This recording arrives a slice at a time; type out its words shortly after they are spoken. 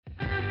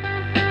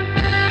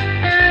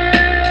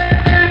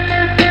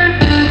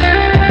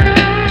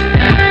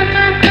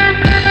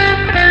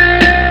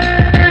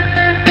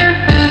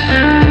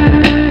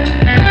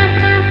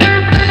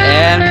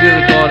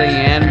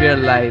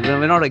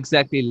we're not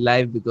exactly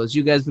live because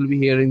you guys will be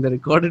hearing the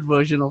recorded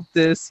version of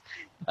this.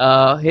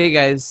 Hey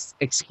guys,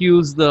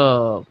 excuse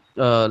the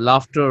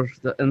laughter,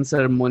 the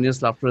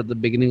unceremonious laughter at the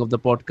beginning of the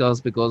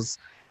podcast because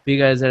we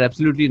guys had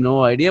absolutely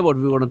no idea what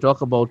we were going to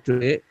talk about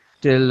today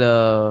till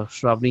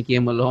Shravani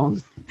came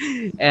along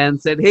and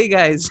said, "Hey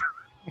guys,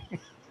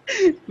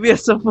 we are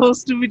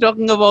supposed to be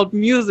talking about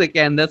music,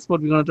 and that's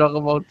what we're going to talk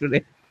about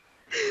today."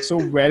 So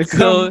welcome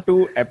So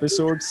to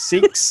episode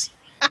 6.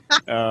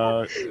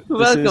 Uh, this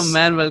welcome, is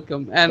man,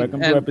 welcome. And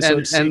welcome to and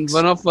episode and and 6.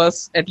 one of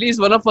us, at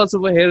least one of us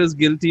over here, is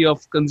guilty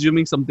of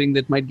consuming something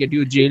that might get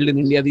you jailed in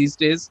India these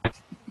days.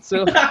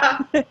 So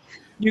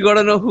you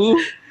gotta know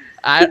who.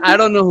 I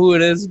don't know who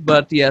it is,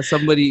 but yeah,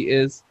 somebody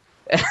is,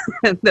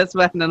 and that's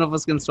why none of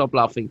us can stop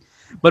laughing.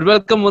 But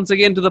welcome once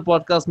again to the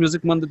podcast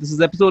Music Month. This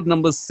is episode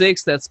number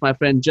 6. That's my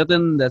friend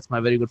Jatin. That's my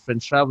very good friend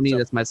Shravani. So,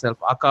 That's myself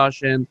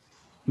Akash, and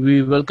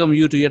we welcome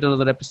you to yet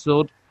another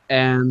episode.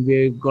 And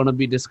we're gonna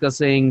be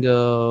discussing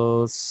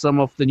some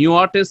of the new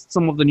artists,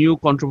 some of the new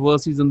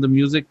controversies in the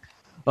music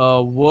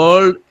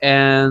world,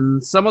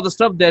 and some of the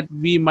stuff that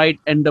we might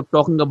end up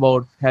talking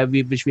about,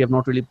 which we have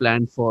not really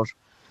planned for.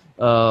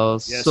 So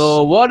yes.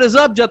 what is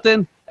up,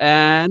 Jatin?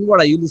 And what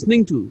are you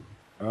listening to?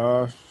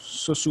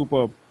 So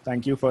superb.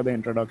 Thank you for the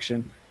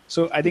introduction.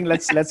 So I think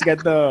let's get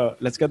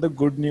the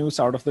good news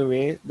out of the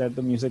way that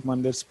the Music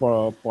Mandir's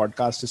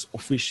podcast is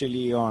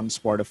officially on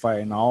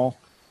Spotify now.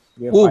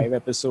 We have Oh, 5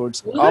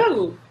 episodes up.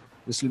 Woohoo!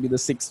 This will be the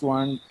 6th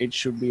one. It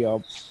should be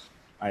up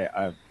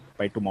I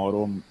by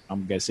tomorrow.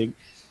 I'm guessing.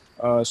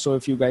 So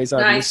if you guys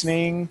are Nice.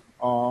 listening,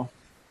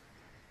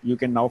 you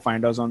can now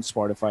find us on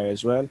Spotify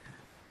as well.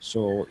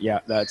 So yeah,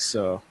 that's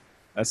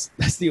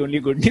the only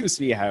good news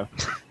we have.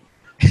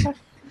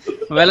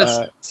 well,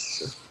 Uh,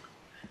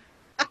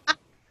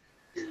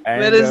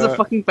 where and is the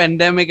fucking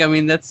pandemic? I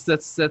mean, that's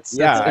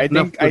yeah,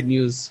 enough good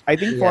news. I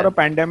think for Yeah. a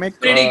pandemic,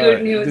 Pretty good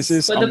this news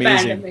is for the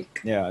amazing.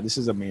 pandemic. Yeah, this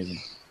is amazing.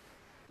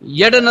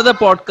 Yet another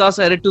podcast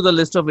added to the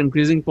list of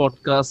increasing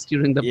podcasts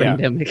during the Yeah,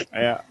 pandemic.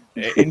 yeah.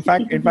 In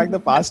fact, the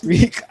past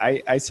week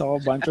I saw a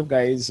bunch of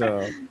guys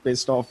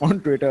pissed off on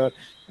Twitter,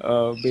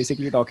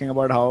 basically talking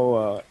about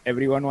how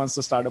everyone wants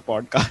to start a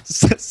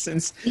podcast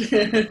since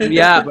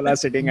Yeah, people are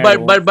sitting at but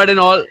home. but but in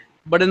all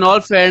but in all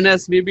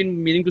fairness, we've been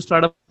meaning to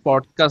start a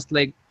podcast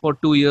like for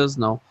 2 years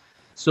now.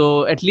 So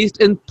at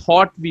least in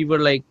thought, we were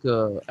like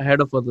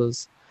ahead of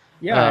others.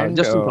 Yeah,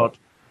 Just in thought.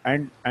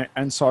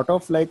 and sort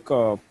of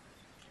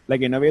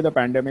like in a way the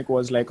pandemic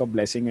was like a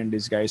blessing in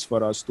disguise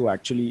for us to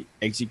actually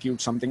execute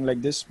something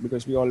like this,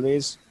 because we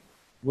always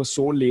were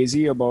so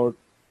lazy about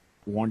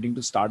wanting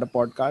to start a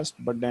podcast,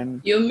 but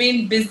then You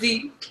mean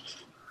busy?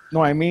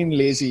 no, I mean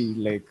lazy,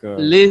 like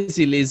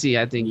Lazy.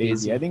 I think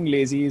lazy. I lazy. think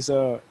lazy is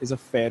a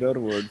fairer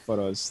word for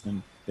us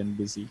than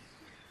busy.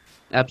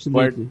 but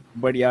Absolutely.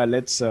 but yeah,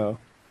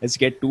 let's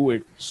get to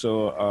it.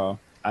 So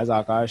as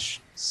Akash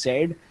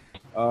said,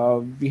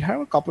 we have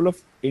a couple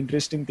of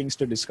interesting things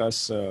to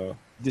discuss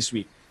this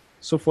week.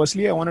 So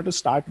firstly, I wanted to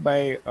start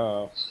by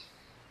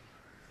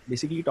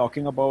basically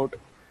talking about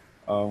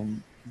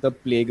the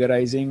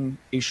plagiarizing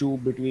issue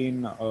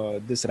between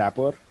this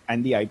rapper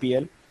and the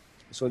IPL.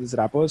 So this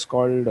rapper is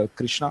called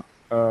Krishna,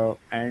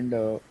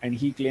 and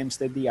he claims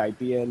that the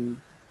IPL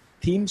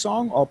theme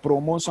song or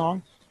promo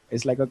song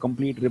is like a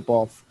complete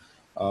rip-off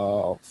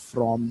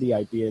from the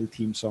IPL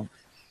theme song,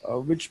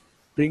 which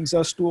brings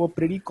us to a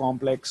pretty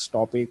complex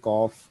topic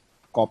of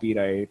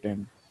copyright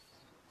and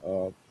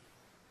uh,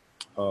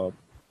 uh,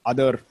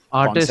 other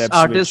concepts,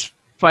 Artists which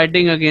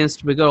fighting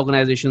against bigger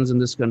organizations in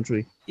this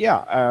country.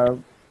 yeah,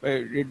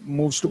 it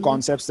moves to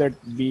concepts that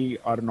we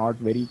are not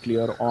very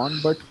clear on,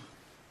 but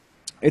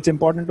it's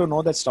important to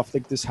know that stuff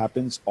like this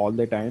happens all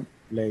the time.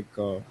 Like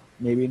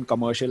maybe in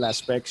commercial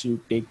aspects, you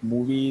take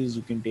movies,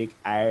 you can take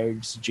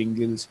ads,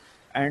 jingles,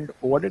 and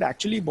what it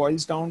actually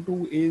boils down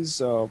to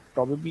is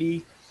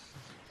probably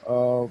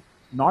uh,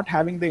 not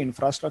having the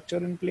infrastructure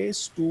in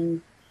place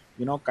to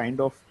kind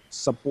of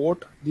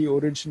support the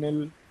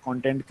original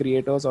content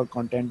creators or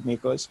content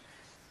makers.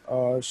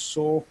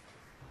 So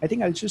I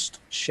think I'll just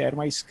share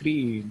my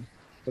screen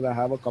because I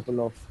have a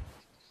couple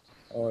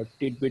of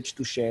tidbits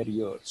to share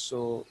here.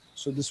 So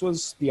this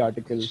was the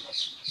article.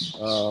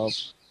 Uh,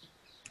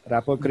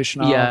 Rapper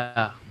Krishna,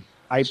 Yeah.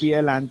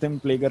 IPL anthem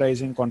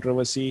plagiarizing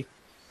controversy.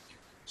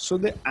 So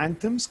the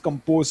anthem's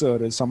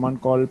composer is someone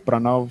called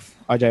Pranav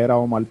Ajay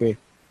Malpe.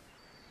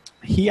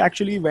 He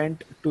actually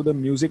went to the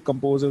Music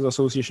Composers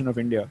Association of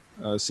India,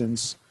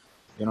 since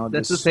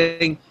That's the this.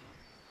 thing.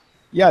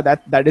 Yeah,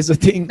 that is a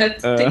thing.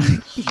 That's the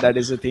thing. That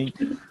is a thing.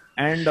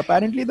 And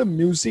apparently the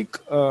Music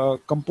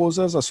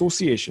Composers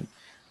Association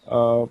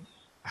uh,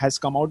 has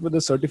come out with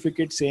a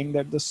certificate saying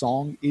that the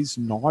song is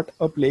not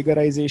a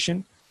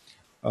plagiarization,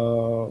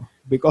 uh,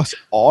 because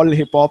all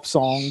hip hop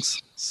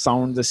songs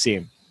sound the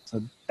same.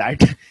 So that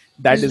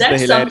that Is is the that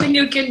hilarious. something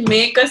you can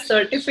make a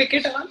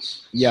certificate on?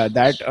 Yeah,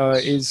 that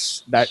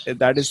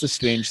is the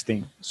strange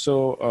thing.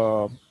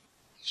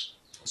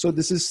 So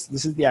this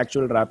is the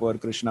actual rapper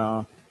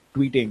Krishna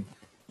tweeting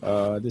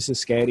This is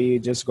scary.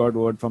 Just got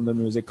word from the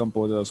Music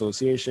Composer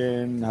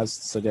Association has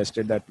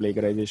suggested that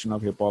plagiarization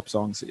of hip hop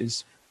songs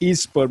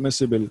is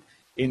permissible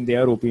in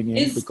their opinion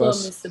Is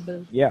because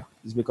permissible.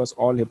 it's because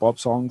all hip hop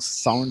songs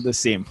sound the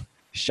same.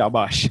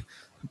 Shabash.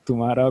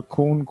 Tumhara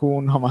khoon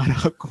khoon,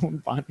 hamara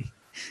khoon pani.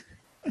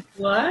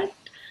 What?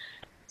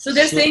 So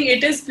they're saying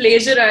it is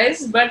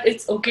plagiarized, but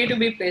it's okay to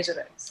be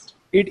plagiarized.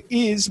 It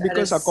is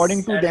because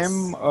according to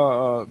them,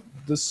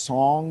 the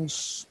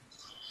songs,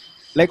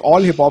 like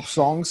all hip hop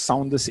songs,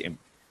 sound the same,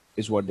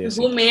 is what they're Who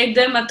saying. made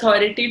them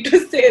authority to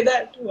say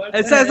that? What the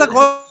ऐसा hell?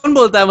 कौन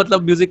बोलता है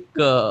मतलब music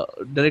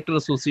director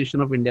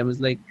association of India में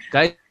like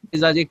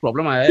guys आज एक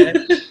problem आया है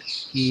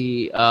कि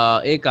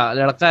एक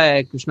लड़का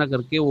है कृष्णा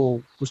करके वो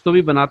कुछ तो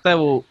भी बनाता है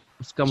वो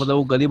उसका मतलब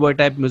वो गली बॉय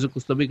टाइप म्यूजिक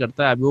कुछ तो भी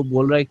करता है अभी वो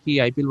बोल रहा है कि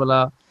आईपीएल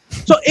वाला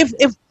सो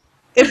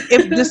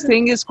if this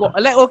thing is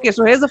like okay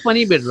so here's the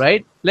funny bit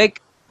right like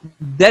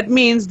that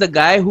means the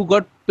guy who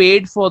got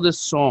paid for this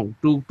song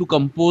to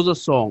compose a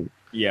song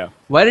Yeah.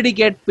 why did he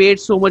get paid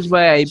so much by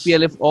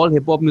IPL if all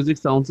hip hop music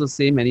sounds the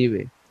same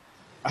anyway?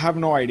 I have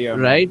no idea.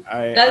 Right?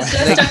 That's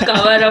just a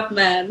cover up,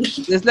 man.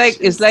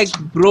 It's like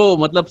bro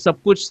matlab sab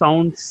kuch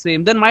sounds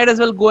same then might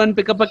as well go and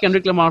pick up a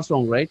Kendrick Lamar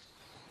song right?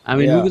 I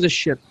mean who gives a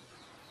shit?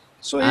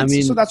 So I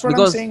mean, so that's what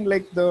because- I'm saying.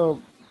 Like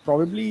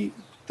probably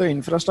the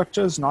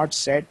infrastructure is not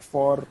set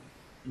for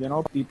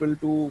people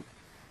to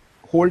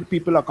hold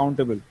people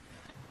accountable.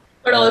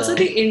 But also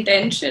the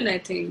intention, I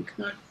think.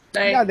 Not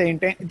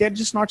like They're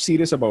just not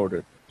serious about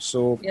it.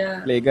 So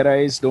Yeah.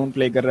 plagiarize, don't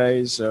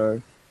plagiarize.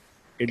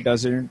 It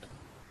doesn't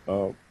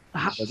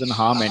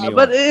harm anyone.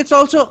 but it's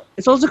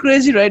also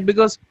crazy right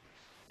because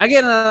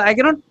again I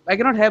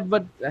cannot help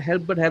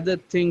but have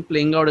that thing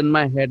playing out in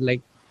my head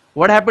like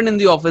what happened in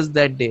the office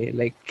that day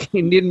like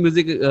Indian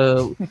Music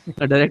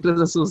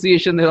Directors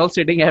Association they're all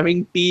sitting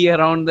having tea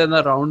around in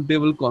a round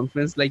table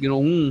conference like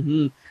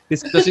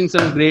discussing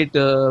some great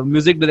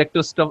music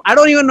director stuff. I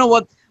don't even know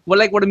what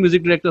a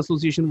music director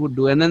association would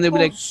do and then they'll be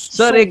like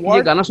sir so ek ye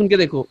what- गाना सुन के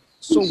देखो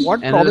So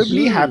what And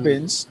probably then,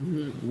 happens?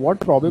 What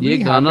probably ये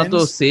गाना तो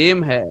happens?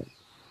 Same है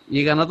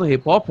ये गाना तो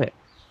हिप हॉप है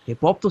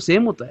हिप हॉप तो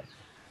सेम होता है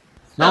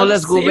now सब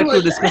let's go same back to होता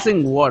है।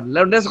 discussing what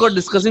let's go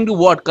discussing to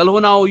what कल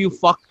हो now you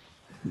fuck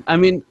I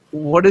mean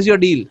what is your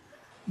deal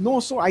No,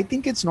 so I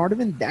think it's not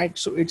even that.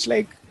 So it's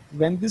like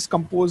when this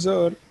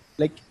composer,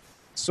 like,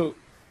 so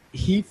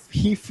he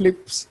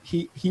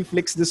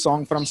flicks this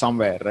song from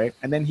somewhere, right?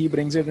 And then he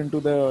brings it into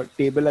the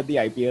table at the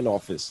IPL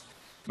office.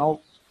 Now,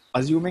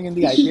 assuming in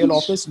the IPL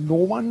office,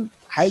 no one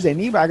has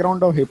any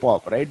background of hip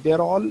hop, right?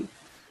 They're all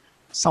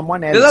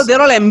someone else.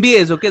 they're all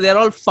MBAs okay they're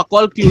all fuck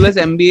all clueless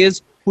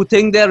MBAs who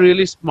think they're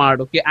really smart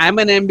okay I'm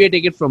an MBA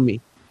take it from me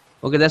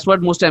okay that's what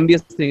most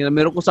MBAs think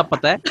मेरे को सब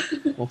पता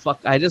है oh fuck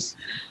I just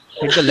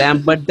hit the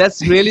lamp but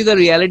that's really the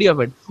reality of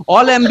it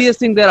all MBAs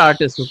think they're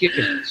artists okay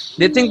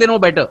they think they know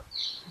better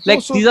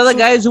like these are the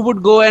guys who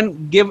would go and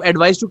give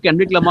advice to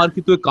Kendrick Lamar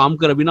कि तू एक काम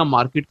कर अभी ना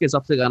market के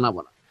हिसाब से गाना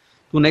बना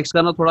तू नेक्स्ट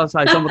गाना थोड़ा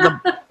सा ऐसा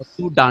मतलब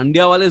तू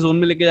डांडिया वाले जोन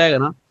में लेके जाएगा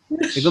ना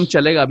एकदम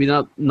चलेगा अभी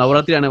ना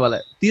नवरात्रि आने वाला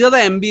है these are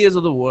the MBAs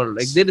of the world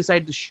like they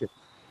decide this shit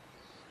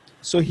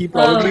So he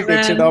probably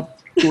takes it man. up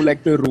to like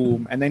the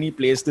room and then he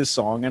plays this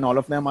song and all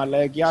of them are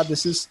like, yeah,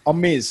 this is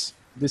amazing.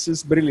 This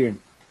is brilliant.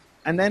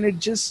 And then it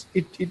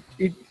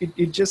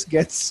just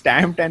gets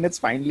stamped and it's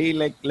finally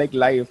like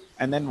live.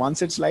 And then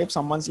once it's live,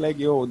 someone's like,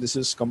 yo, this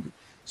is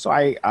so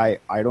I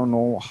don't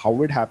know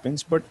how it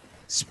happens. But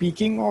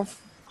speaking of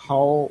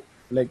how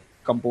like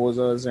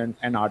composers and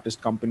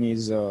artist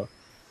companies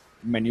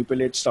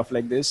manipulate stuff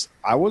like this,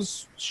 I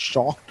was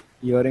shocked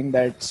hearing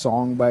that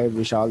song by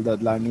Vishal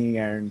Dadlani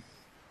and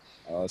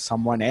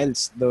someone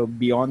else, the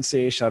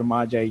Beyonce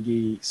Sharma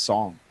Jayegi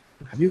song.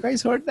 Have you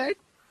guys heard that?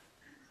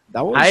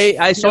 That was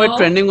I saw it No?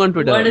 trending on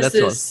Twitter What is that's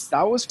this?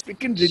 that was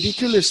freaking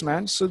ridiculous,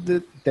 man. So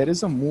there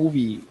is a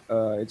movie.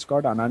 It's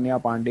got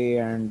Ananya Pandey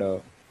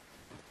and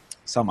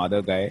some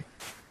other guy.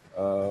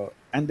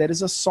 And there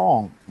is a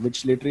song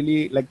which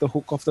literally, like the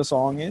hook of the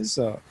song is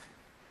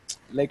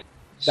like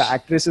the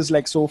actress is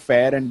like so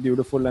fair and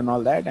beautiful and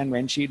all that. And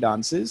when she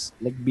dances,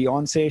 like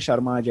Beyonce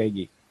Sharma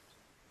Jayegi.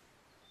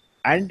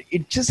 And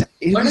it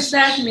What was does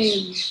that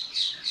mean?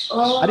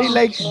 Oh, Are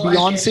like oh, I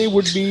Beyonce get it.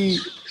 would be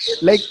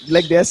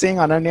like they're saying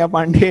Ananya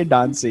Pandey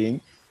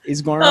dancing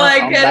is gonna Oh, I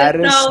get it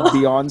embarrass now.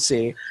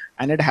 Beyonce,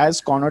 and it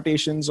has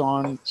connotations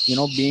on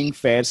being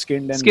fair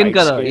skinned and Skin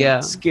color, light-skinned, yeah.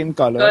 skin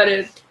color. Got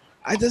it.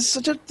 That's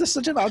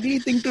such an ugly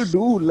thing to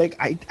do. Like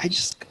I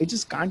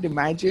just can't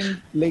imagine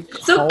like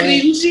So how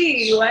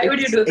cringy. Why would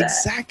you do that?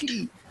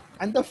 exactly.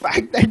 And the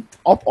fact that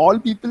of all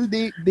people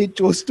they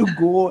chose to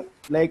go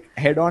like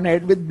head on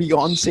head with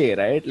Beyonce,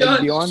 right? Like Sure.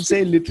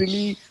 Beyonce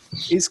literally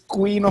is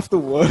queen of the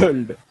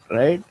world,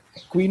 right?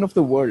 Queen of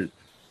the world.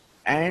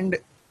 And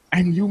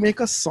you make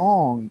a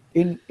song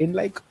in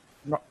like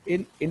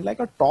in like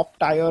a top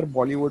tier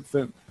Bollywood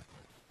film.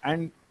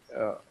 And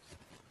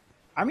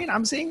I mean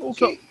I'm saying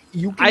okay,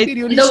 you can I be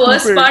really The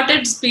worst stupid. part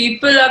is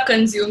people are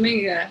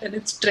consuming it and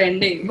it's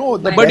trending. No,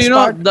 the But best you know,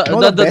 part. the No,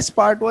 the, the the best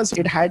part was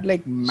it had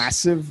like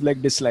massive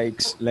like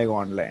dislikes like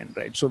online,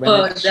 right? So when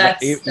Oh, it,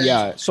 that's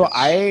yeah. So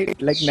I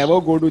like never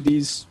go to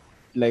these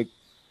like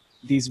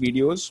these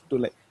videos to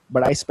like,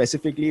 but I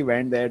specifically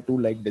went there to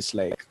like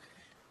dislike,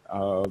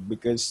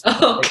 because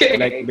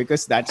okay.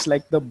 because that's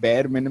like the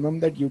bare minimum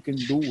that you can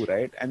do,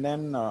 right? And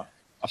then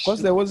of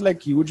course there was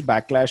like huge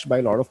backlash by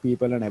a lot of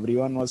people, and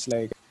everyone was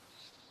like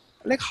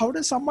how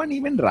does someone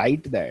even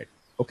write that?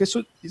 Okay,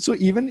 so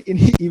even in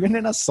even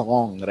in a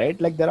song, right,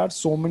 like there are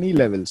so many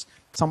levels.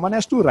 Someone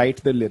has to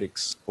write the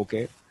lyrics.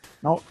 Okay,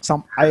 now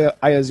some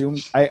I assume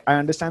I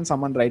understand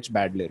someone writes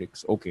bad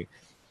lyrics. Okay,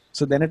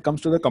 so then it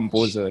comes to the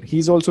composer.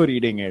 He's also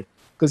reading it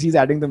because he's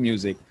adding the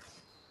music.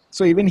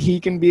 So even he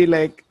can be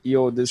like,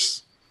 yo,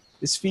 this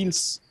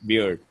feels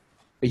weird.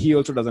 He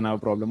also doesn't have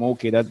a problem.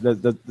 Okay, that's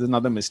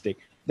another mistake.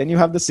 Then you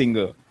have the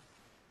singer.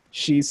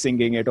 She's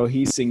singing it or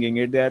he's singing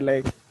it. They're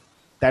like,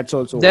 that's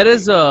also there okay.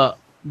 is a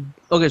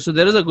okay, so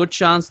there is a good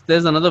chance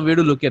there's another way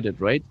to look at it,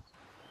 right?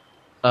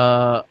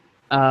 uh,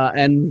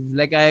 and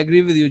like I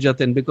agree with you,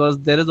 Jatin, because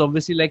there is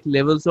obviously like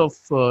levels of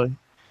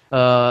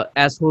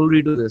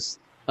assholery to this.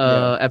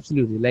 Yeah,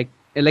 Absolutely,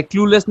 like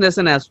cluelessness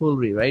and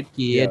assholery, right?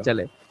 Ki ye yeah.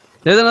 chale.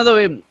 There's another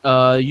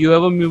way. You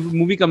have a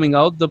movie coming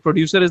out. The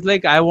producer is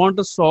like, I want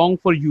a song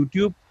for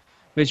YouTube,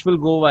 which will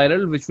go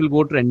viral, which will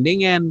go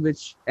trending, and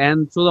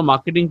so the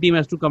marketing team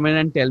has to come in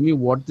and tell me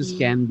what this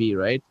can be,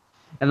 right?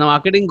 And the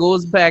marketing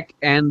goes back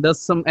and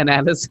does some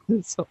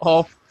analysis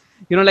of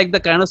like the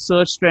kind of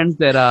search trends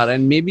there are,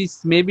 and maybe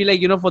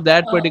like for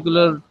that Oh.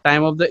 particular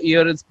time of the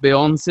year it's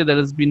Beyonce that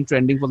has been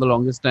trending for the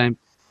longest time.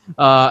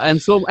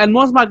 And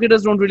most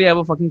marketers don't really have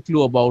a fucking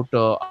clue about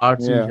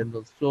arts in Yeah.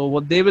 general, so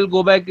what they will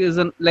go back is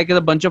like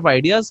a bunch of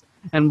ideas,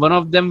 and one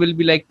of them will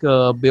be like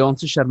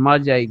Beyonce Sharma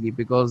Jayegi,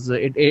 because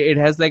it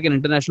has like an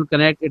international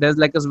connect, it has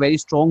like a very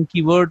strong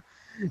keyword,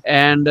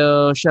 and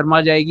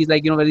Sharma Jayegi is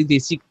like very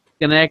desi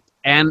connect,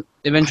 and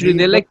eventually Arey,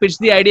 they'll but like pitch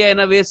the idea in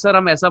a way, sir,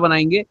 हम ऐसा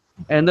बनाएंगे,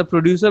 and the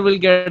producer will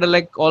get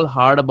like all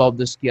hard about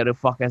this कि अरे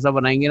fuck ऐसा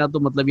बनाएंगे ना तो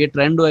मतलब ये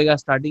trend होएगा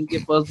starting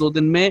के first 2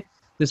 दिन में,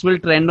 this will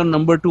trend on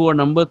number 2 or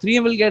number 3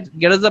 and will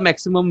get us the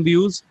maximum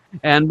views,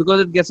 and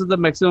because it gets us the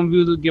maximum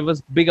views, it will give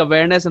us big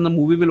awareness, and the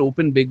movie will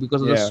open big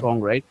because of the yeah.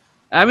 song, right?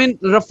 I mean,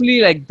 roughly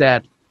like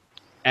that.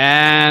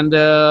 And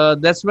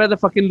that's where they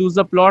fucking lose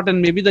the plot,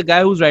 and maybe the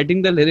guy who's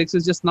writing the lyrics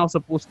is just now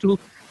supposed to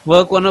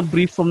work on a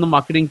brief from the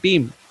marketing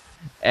team.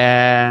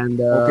 And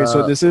Okay,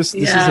 so this is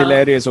Yeah.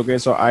 hilarious. Okay,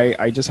 so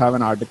I just have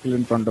an article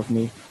in front of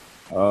me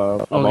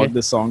about okay,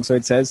 this song. So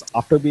it says,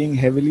 after being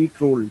heavily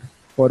trolled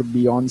for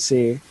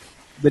Beyonce,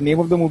 the name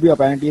of the movie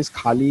apparently is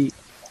Khali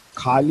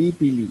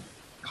Pili.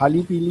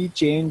 Khali Pili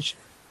changed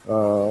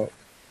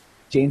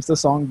the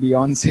song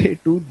Beyonce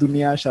to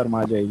Dunia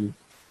Sharma Jayegi.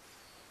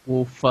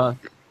 oh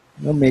fuck.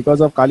 The makers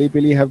of Kali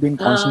Pili have been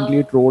constantly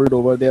Uh, trolled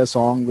over their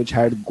song, which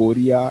had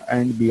Goria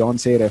and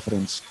Beyonce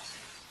reference.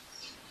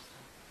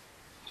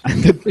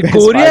 And the best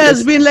Korea part has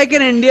is, been like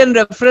an Indian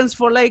reference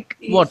for like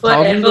what,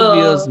 thousands of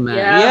years, forever. man.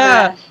 Yeah,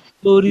 Yeah, man.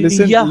 Korea,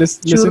 listen to this.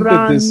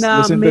 Churana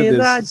Listen to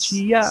Mera this.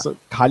 Jiya. So,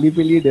 Khali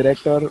Pili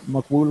director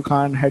Makbul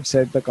Khan had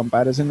said the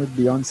comparison with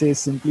Beyonce is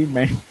simply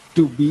meant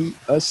to be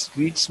a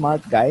street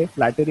smart guy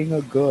flattering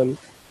a girl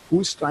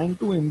who's trying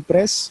to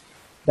impress,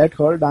 that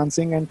her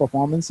dancing and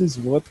performance is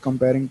worth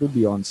comparing to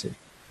Beyonce,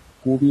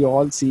 who we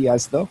all see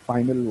as the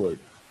final word.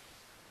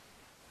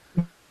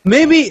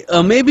 Maybe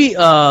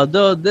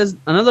there's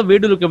another way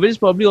to look at it, which is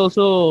probably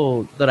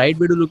also the right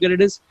way to look at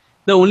it, is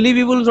the only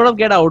people who sort of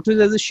get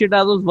outraged as this shit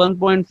are those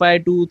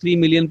 1.5 to 3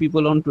 million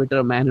people on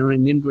Twitter, man, on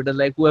Indian Twitter,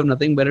 like who have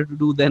nothing better to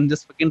do than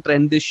just fucking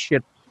trend this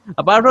shit.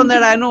 Apart from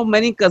that, I know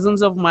many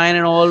cousins of mine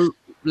and all,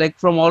 like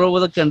from all over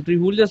the country,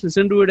 who will just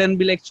listen to it and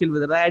be like chill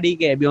with it. I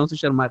ठीक है, Beyonce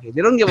Sharma के.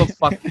 They don't give a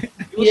fuck. You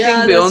think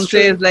Yeah, that's Beyonce true.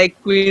 is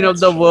like queen of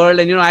That's the true. world,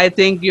 and I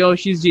think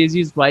she's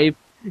Jay-Z's wife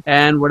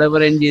and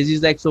whatever, and Jay-Z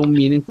is like so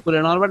meaningful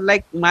and all. But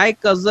like my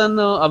cousin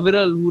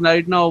Aviral, who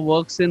right now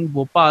works in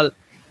Bhopal,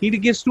 he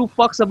gives two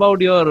fucks about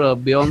your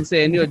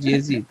Beyonce and your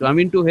Jay-Z. I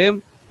mean, to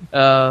him,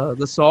 the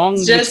It's song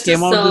which just a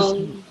came out this,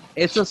 song.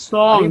 it's a Arey,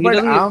 song. He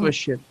doesn't give a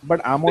shit. but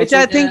I'm Which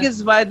I also think Yeah.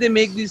 is why they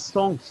make these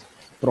songs.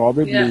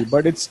 probably, Yeah.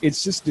 but it's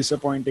just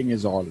disappointing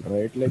is all,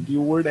 right? Like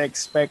you would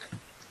expect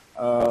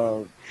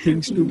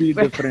things to be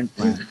different,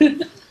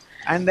 man.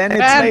 And then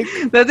it's And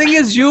like, the thing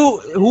is,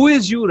 who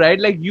is you, right?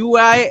 Like you,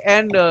 I,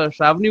 and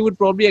Shravani would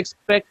probably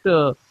expect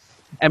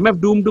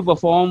MF Doom to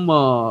perform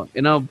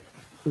in a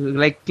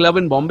like club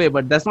in Bombay,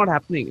 but that's not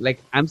happening.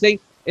 Like I'm saying,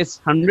 it's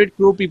 100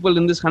 crore people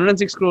in this,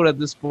 106 crore at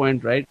this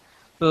point, right?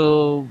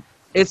 So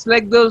it's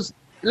like those,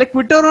 like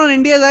Twitter on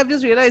India. I've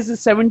just realized there's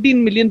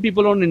 17 million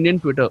people on Indian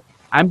Twitter.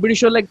 I'm pretty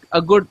sure like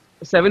a good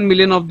 7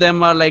 million of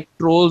them are like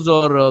trolls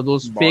or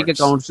those fake bots.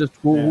 accounts just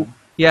Yeah.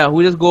 yeah,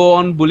 who just go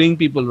on bullying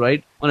people,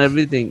 right, on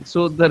everything.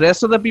 So the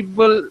rest of the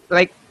people,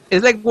 like,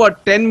 it's like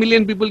what, 10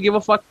 million people give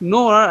a fuck? No,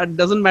 it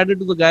doesn't matter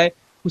to the guy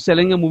who's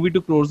selling a movie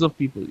to crores of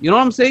people. You know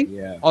what I'm saying?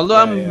 Yeah. Although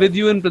Yeah. I'm Yeah. with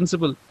you in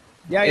principle.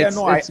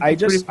 I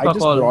just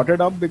fuck all. brought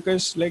it up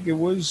because like it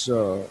was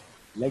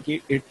like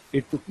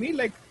it took me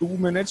like 2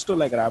 minutes to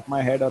like wrap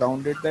my head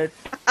around it that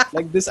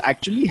like this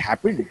actually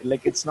happened.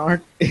 Like it's not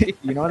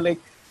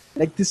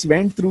like this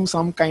went through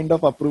some kind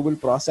of approval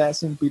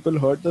process and people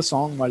heard the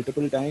song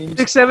multiple times.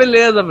 6-7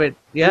 layers of it.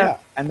 Yeah.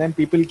 And then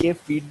people gave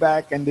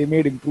feedback and they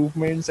made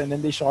improvements and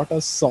then they shot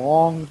a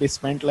song. They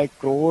spent like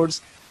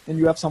crores. And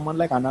you have someone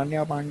like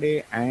Ananya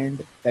Pandey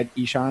and that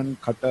Ishan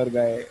Khattar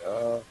guy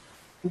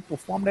who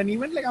performed. And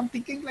even like I'm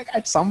thinking like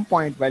at some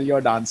point while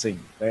you're dancing,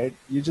 right?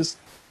 You just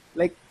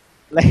like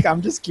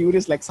I'm just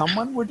curious. Like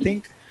someone would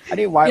think,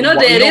 "Arey, why?"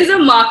 There is a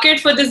market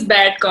for this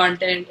bad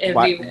content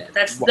everywhere.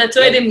 That's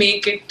why they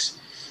make it.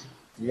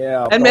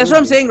 Yeah, and that's what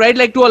I'm saying, right?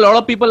 Like to a lot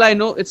of people I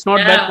know, it's not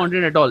bad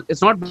content at all.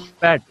 It's not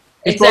bad.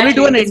 It's probably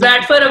to an it's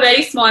bad for a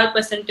very small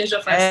percentage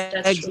of us.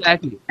 That's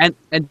exactly. True.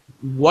 And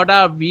what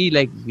are we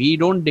like? We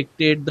don't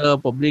dictate the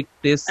public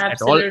taste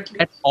at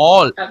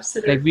all.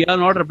 Absolutely. Like we are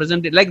not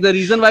represented. Like the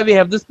reason why we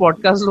have this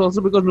podcast is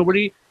also because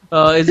nobody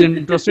is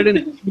interested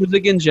in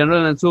music in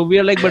general, and so we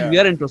are like, but we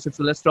are interested,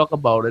 so let's talk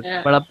about it.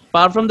 But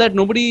apart from that,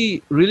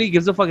 nobody really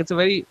gives a fuck.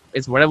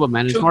 It's whatever,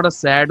 man. True. It's not a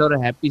sad or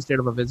a happy state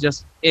of affairs. It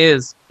just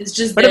is. It's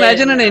just. But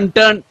imagine an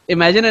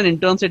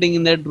intern sitting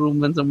in that room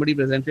when somebody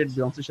presented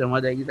Beyonce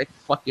Sharma Jayegi. Like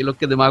fuck, ये लोग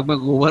के दिमाग में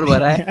गोबर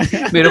भरा है.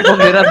 मेरे को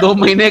मेरा 2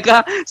 महीने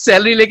का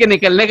सैलरी लेके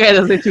निकलने का है,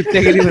 जैसे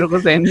छुट्टे के लिए मेरे को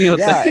सहन नहीं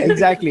होता. Yeah,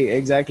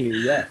 exactly.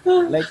 Yeah,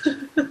 like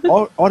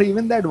or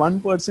even that one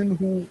person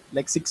who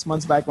like 6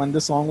 months back when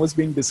the song was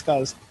being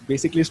discussed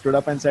basically stood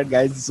up and said,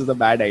 guys, this is a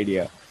bad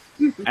idea.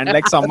 And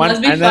like someone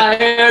must be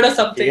fired or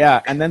something.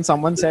 Yeah, and then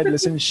someone said,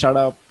 listen, shut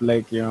up,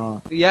 like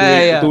to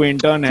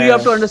intern. So you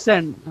have to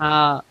understand.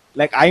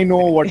 Like I know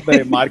what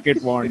the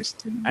market wants,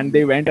 and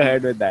they went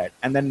ahead with that.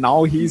 And then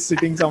now he's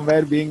sitting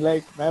somewhere being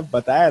like, मैं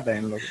बताया था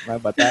इन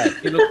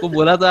लोग को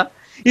बोला था.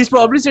 He's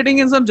probably sitting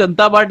in some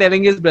Janata bar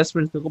telling his best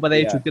friends, को पता है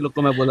ये छुट्टी लोग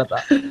को मैं बोला था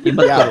ये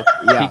मत करो,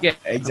 ठीक है.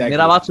 Exactly.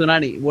 मेरा बात सुना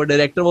नहीं, वो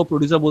डायरेक्टर वो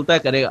प्रोड्यूसर बोलता है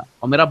करेगा,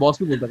 और मेरा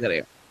बॉस भी बोलता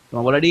करेगा, तो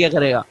मैं बोला ठीक है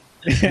करेगा.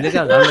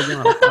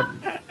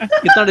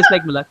 कितना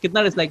डिसलाइक मिला,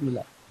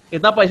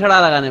 कितना पैसा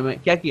डाला गाने में,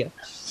 क्या किया.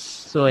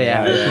 So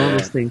yeah, it's one of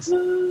those things.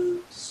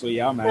 So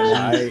yeah, man,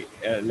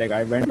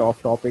 I went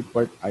off topic,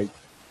 but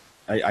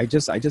I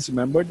just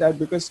remembered that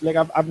because like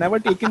I've never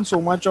taken so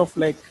much of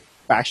like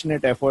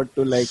passionate effort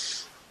to like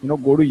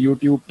go to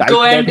YouTube, type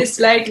go and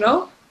dislike,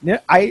 no? Yeah,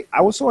 I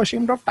was so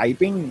ashamed of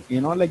typing,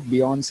 like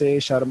Beyonce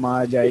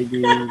Sharma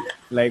Jayegi,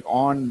 like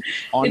on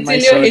it's my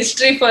in search. Your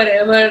history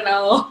forever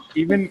now.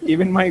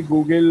 Even my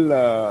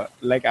Google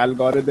like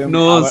algorithm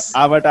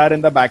avatar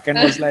in the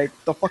backend was like,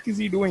 the fuck is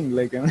he doing?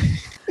 Like,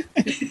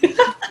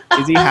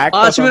 is he hacked?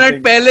 5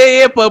 minute पहले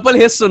ये purple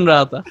hiss सुन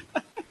रहा था.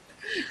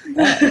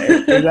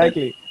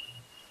 Exactly.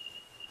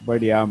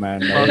 But yeah, man,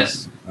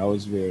 that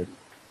was weird.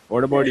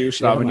 What about you,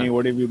 Shravani?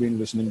 What have you been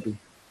listening to?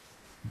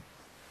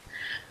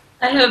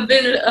 I have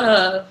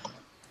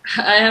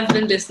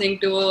been listening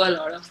to a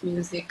lot of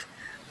music,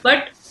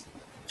 but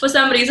for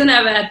some reason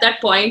I'm at that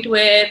point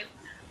where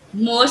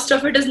most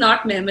of it is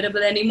not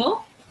memorable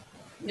anymore.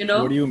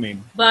 What do you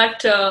mean?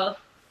 But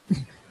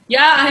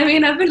yeah, I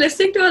mean I've been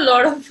listening to a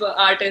lot of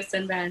artists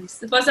and bands.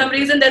 For some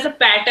reason, there's a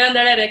pattern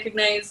that I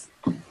recognize.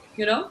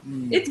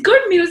 It's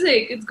good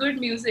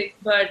music,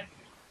 but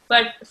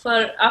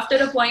for after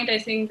a point, I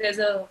think there's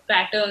a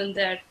pattern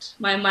that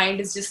my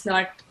mind is just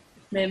not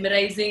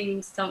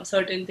memorizing some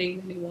certain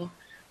things anymore.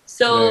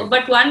 So,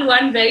 but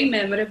one very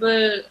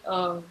memorable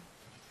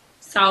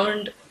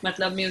sound,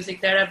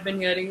 music that I've been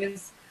hearing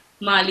is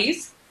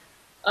Mali's.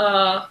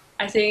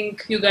 I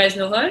think you guys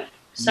know her.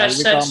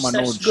 Such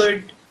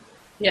good.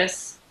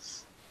 Yes.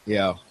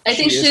 Yeah. I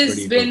think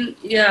she's been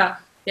good.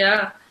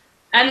 Yeah.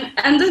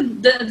 And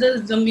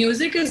the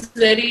music is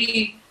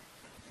very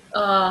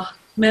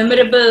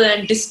memorable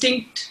and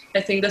distinct.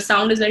 I think the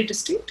sound is very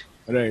distinct.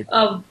 Right.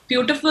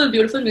 Beautiful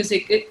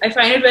music. I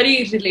find it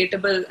very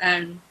relatable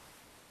and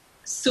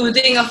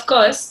soothing, of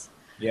course.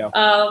 Yeah.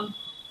 A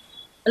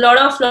lot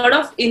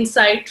of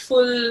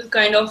insightful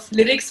kind of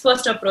lyrics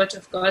first approach,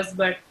 of course,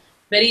 but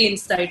very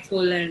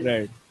insightful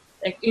and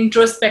like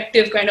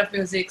introspective kind of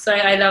music. So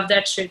I love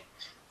that shit.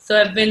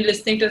 So I've been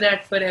listening to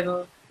that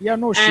forever. Yeah,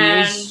 no,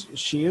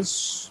 she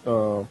is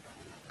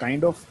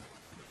kind of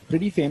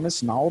pretty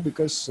famous now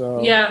because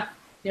yeah.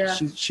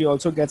 She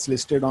also gets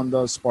listed on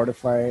the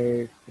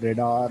Spotify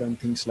radar and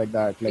things like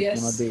that. Like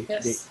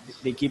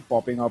they keep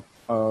popping up.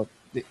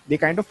 They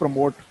kind of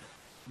promote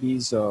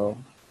these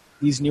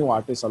new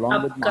artists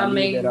along with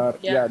Mali. There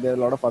are a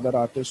lot of other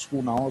artists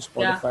who now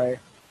Spotify,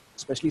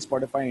 especially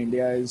Spotify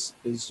India, is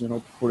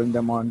putting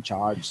them on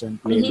charts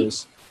and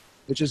playlists,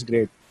 which is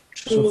great.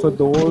 So for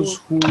those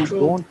who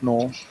don't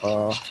know,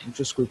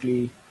 just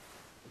quickly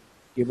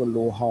give a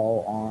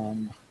know-how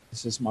on.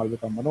 This is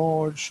Malvika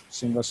Manoj,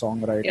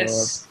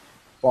 singer-songwriter,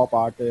 pop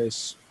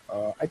artist.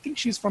 I think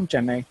she's from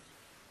Chennai.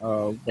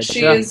 But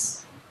she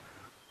is.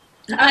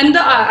 And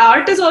the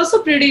art is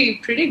also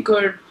pretty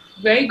good.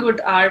 Very good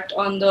art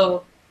on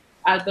the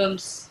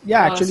albums.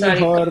 Yeah, actually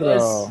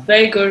her...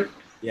 very good.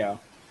 Yeah.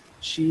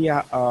 she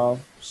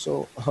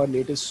so her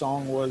latest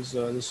song was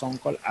the song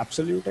called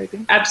Absolute, I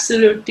think.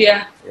 Absolute,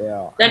 yeah.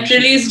 Yeah, That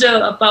released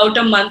about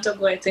a month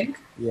ago, I think.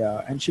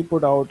 yeah, and she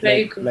put out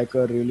Very cool. like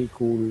a really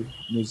cool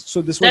music.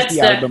 So this was That's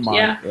the that, album art.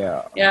 yeah.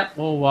 Yeah, Yeah.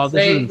 Oh wow,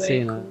 this is Very, very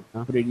insane.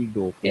 cool. pretty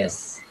dope. Yeah.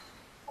 Yes.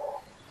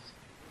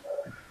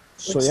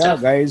 So Good yeah,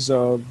 stuff. guys,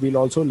 we'll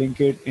also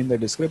link it in the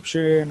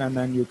description, and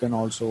then you can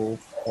also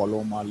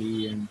follow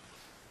Mali and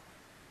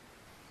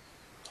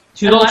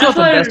She's And one also a of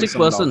her, fantastic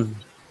some love. person.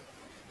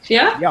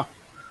 yeah, Yeah,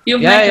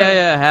 you've Yeah, met yeah, her.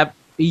 yeah.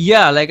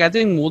 Yeah, like I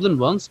think more than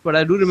once, but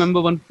I do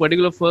remember one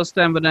particular first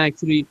time when I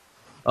actually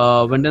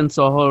went and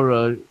saw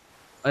her.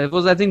 It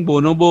was, I think,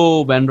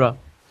 Bonobo Bandra.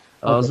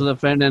 okay, So the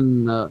friend,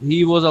 and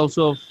he was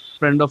also a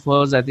friend of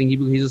hers. I think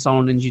he's a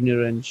sound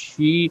engineer, and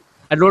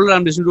I told her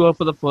I'm listening to her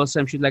for the first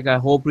time. She's like, I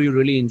hope you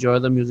really enjoy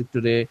the music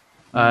today.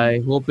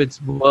 I hope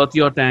it's worth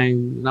your time.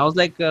 And I was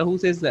like, who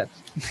says that?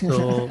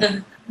 So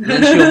then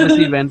she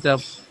obviously went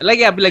up. Like,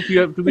 yeah, but like you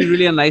have to be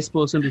really a nice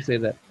person to say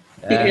that.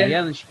 Yeah.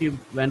 Yeah, and she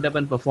went up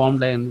and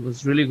performed, and it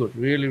was really good,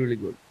 really, really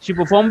good. She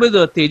performed with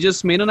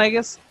Tejas Menon, I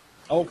guess.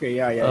 okay,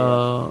 yeah.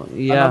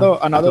 Yeah.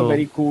 Another So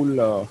very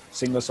cool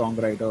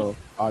singer-songwriter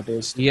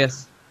artist.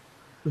 yes,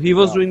 he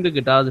was Yeah, doing the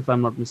guitars, if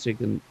I'm not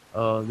mistaken,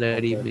 that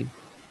okay, evening.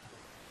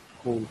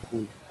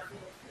 cool.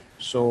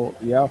 So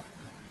yeah,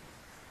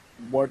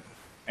 what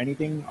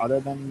anything other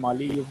than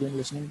Mali you've been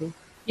listening to?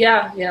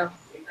 Yeah, yeah.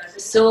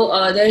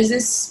 So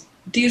there's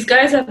these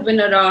guys have been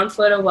around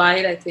for a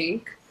while, I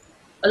think.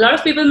 A lot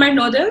of people might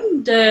know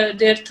them.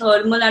 They're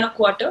Thermal and a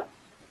Quarter.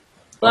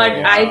 But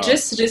Oh I yeah,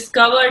 just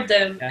discovered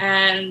them, Yeah.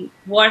 and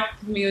what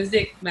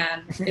music,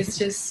 man. It's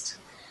just,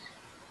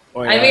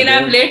 oh I yeah, mean,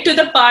 I'm they late to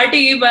the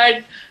party,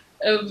 but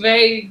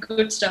very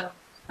good stuff.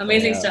 oh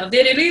Amazing yeah, stuff.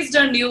 They released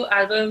a new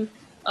album,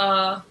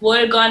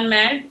 World Gone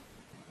Mad,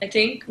 I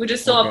think, which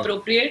is so okay,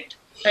 appropriate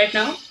right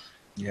now.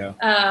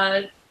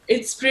 yeah.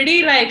 It's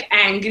pretty like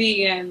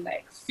angry and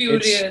like It's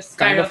furious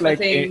kind kind of of a like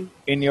thing.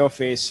 in your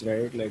face,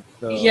 right? Like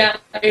the Yeah,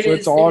 it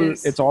so is. It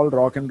is. it's all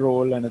rock and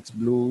roll and it's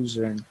blues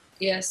and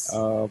Yes.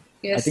 I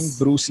think Yes.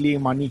 Bruce Lee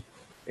Money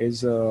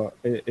is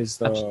is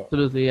the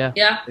Absolutely, yeah.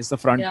 Yeah. is the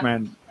front Yeah.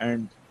 man.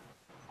 And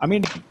I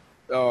mean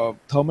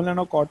Thermal and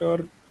a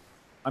Quarter,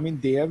 I mean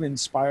they have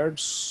inspired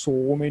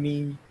so many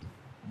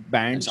I'm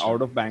bands sure.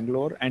 out of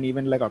Bangalore and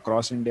even like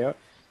across India,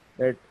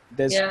 that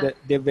Yeah.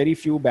 there are very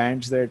few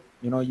bands that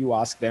you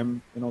ask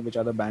them which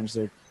are the bands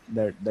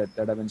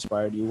that have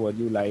inspired you or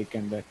you like,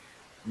 and that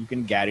you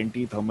can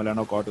guarantee Thermal and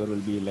a Quarter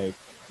will be like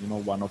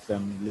one of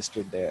them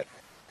listed there.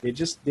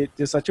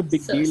 They're such a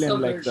big So deal so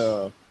in like good.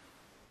 the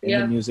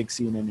Yeah. music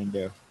scene in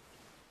India.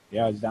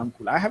 Yeah, it's damn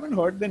cool. I haven't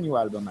heard the new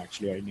album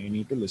actually. I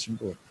need to listen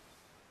to it.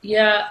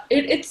 Yeah.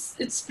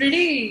 It's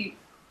pretty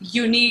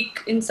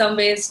unique in some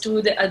ways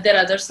to their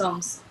other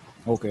songs.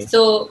 Okay.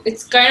 So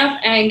it's kind of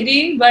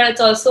angry, but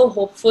it's also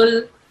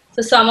hopeful.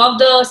 So some of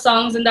the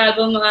songs in the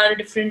album are a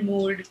different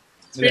mood.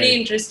 It's pretty Right.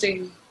 interesting.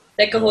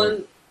 Like a Right. whole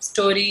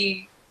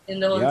story in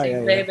the whole Yeah.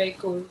 thing. Very, very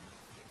cool.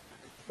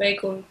 Very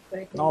cool.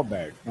 Very cool. Not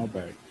bad. Not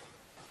bad.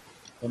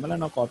 Thermal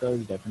and a Quarter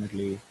is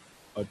definitely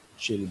a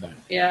chill band.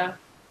 Yeah.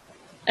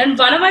 And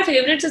one of my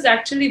favorites is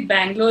actually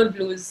Bangalore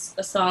Blues,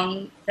 a song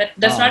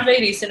that's Ah. not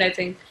very recent, I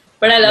think.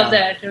 But I love Yeah.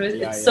 that. Yeah.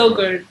 It's Yeah. so Yeah.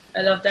 good.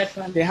 I love that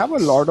one. They have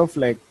a lot of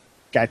like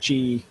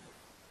catchy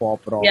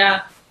pop rock Yeah,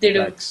 they do.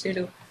 tracks. They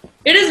do.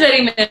 It is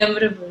very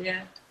memorable,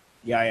 yeah.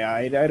 Yeah.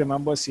 I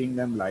remember seeing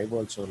them live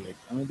also. Like,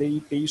 I mean,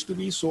 they used to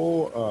be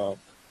so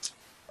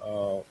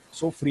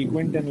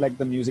frequent in like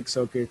the music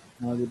circuit.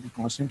 They'd be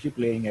constantly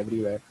playing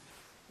everywhere.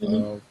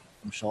 Mhm.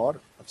 I'm sure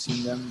I've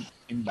seen them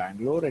in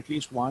Bangalore at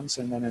least once,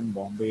 and then in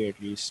Bombay at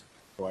least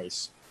twice.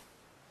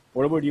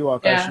 What about you,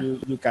 Akash? Yeah.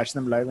 You catch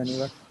them live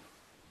anywhere?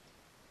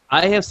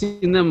 I have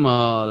seen them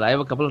live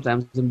a couple of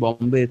times in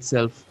Bombay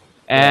itself.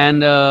 Yeah.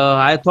 And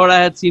I thought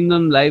I had seen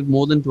them live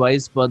more than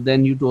twice, but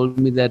then you told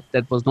me that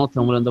that was not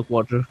Thermal and the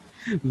Quarter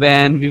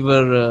when we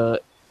were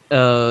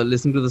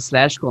listening to the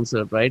Slash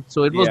concert, right?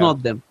 So it was Yeah.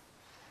 not them.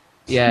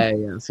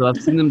 Yeah. So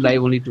I've seen them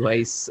live only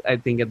twice, I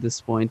think, at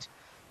this point.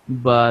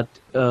 But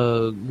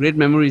great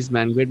memories,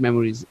 man. Great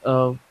memories.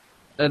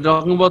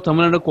 Talking about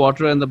Thermal and a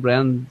Quarter and the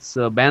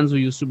bands who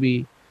used to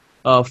be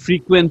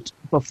frequent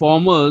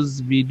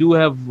performers, we do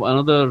have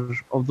another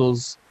of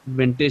those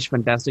vintage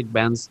fantastic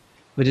bands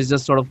which has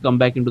just sort of come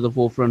back into the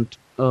forefront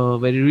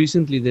very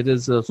recently. That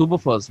is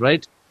Superfuzz,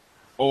 right?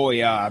 Oh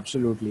yeah,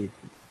 absolutely.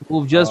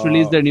 Who've just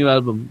released Uh, their new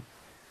album.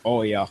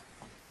 oh yeah,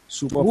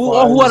 Who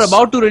are Superfuzz.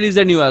 about to release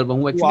their new album.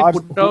 Who Who actually are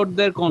put out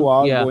their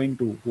yeah.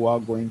 who are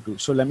going to.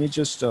 So let me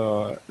just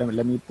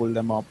let me pull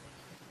them up.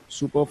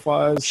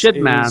 Superfuzz Shit,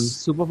 man. is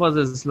Superfuzz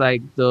is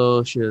like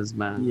the shiz,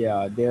 man.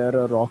 yeah, they're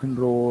a rock and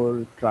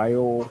roll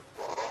trio.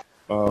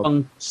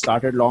 Punk.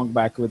 Started long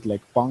back with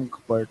like punk,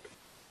 but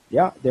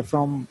yeah, they're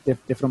from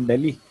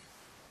Delhi,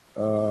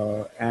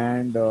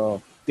 and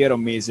they're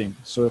amazing.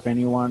 So if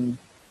anyone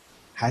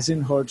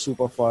hasn't heard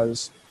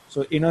Superfuzz,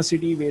 so Inner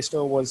City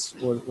Waster was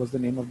the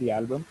name of the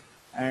album,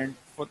 and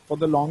for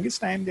the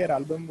longest time their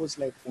album was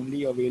like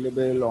only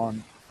available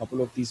on a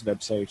couple of these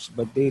websites,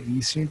 but they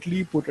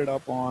recently put it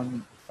up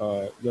on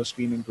your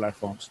streaming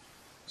platforms.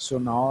 So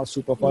now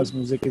Superfuzz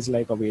music is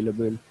like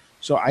available.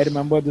 So I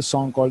remember this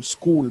song called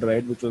School,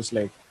 right, which was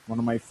like one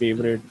of my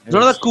favorite. It's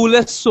one of the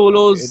coolest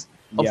solos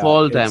of Yeah,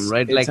 all time,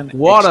 right? it's Like an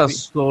what a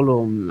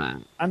solo,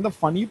 man. and the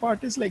funny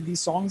part is like these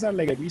songs are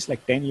like at least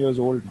like 10 years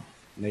old now,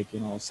 like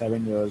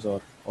 7 years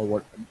or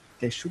what.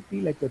 There should be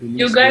like a release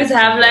You guys date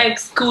have somewhere. like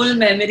school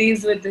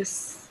memories with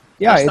this.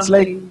 Yeah, or it's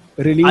like something.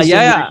 released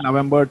Yeah, in like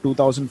November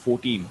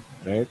 2014,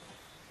 right?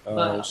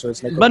 Wow. So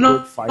it's like a but good no,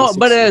 5-6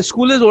 but years.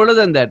 school is older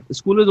than that.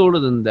 School is older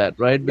than that,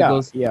 right? Yeah,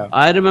 Because yeah.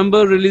 I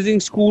remember releasing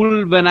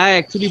School when I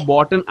actually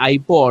bought an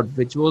iPod,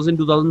 which was in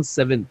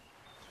 2007.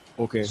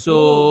 Okay.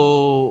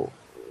 So,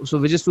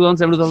 which is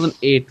 2007,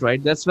 2008,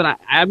 right? That's when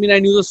I mean, I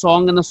knew the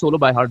song and the solo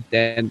by heart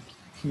then.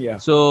 Yeah.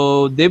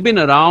 So they've been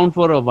around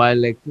for a while,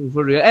 like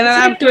for real. And It's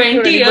I'm like pretty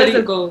sure 20 years anybody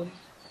ago.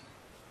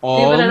 They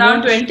were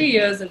around almost 20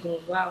 years ago.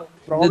 Wow.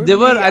 they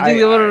were. Probably I think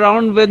they were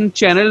around when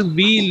Channel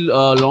V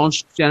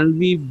launched Channel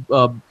V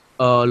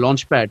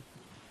Launchpad.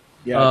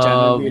 Yeah,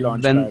 Channel V When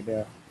Launchpad.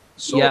 Yeah.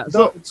 yeah,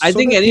 so I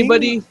think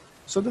anybody.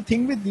 So the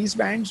thing with these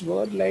bands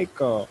were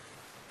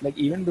like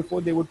even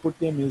before they would put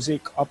their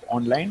music up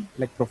online,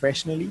 like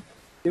professionally,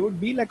 there would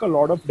be like a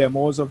lot of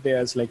demos of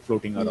theirs like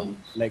floating around,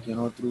 like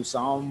through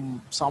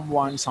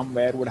someone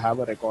somewhere would have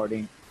a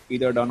recording,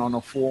 either done on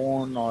a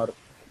phone or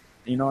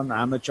an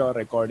amateur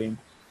recording.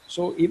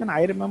 So even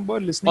I remember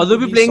listening. Or they'll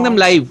to be these playing them songs.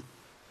 live.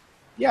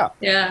 Yeah.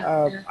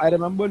 Yeah. I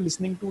remember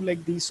listening to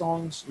like these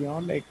songs,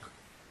 like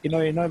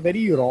in a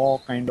very raw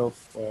kind of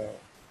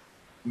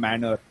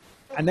manner,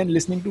 and then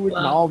listening to it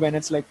Wow. now when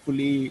it's like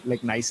fully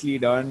like nicely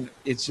done.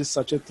 It's just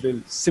such a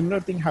thrill. Similar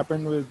thing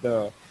happened with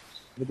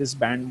this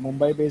band,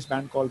 Mumbai-based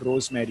band called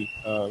Rosemary,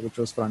 which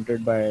was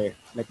fronted by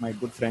like my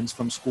good friends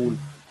from school.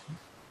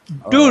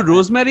 Dude,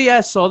 Rosemary,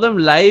 I saw them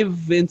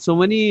live in so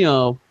many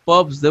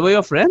pubs. They were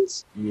your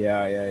friends?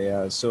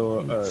 Yeah.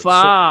 So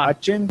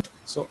Fuck. Achint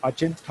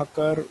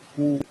Thakkar,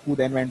 who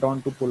then went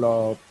on to put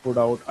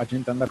out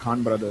Achint and the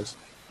Khan brothers,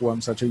 who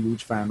I'm such a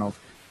huge fan of.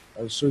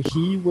 So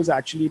he was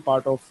actually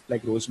part of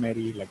like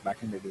Rosemary, like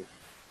back in the day.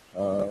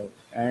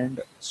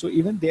 And so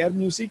even their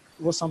music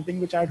was something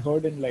which I'd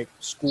heard in like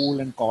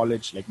school and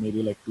college, like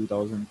maybe like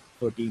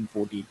 2013,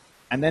 14.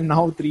 And then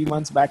now 3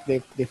 months back,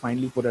 they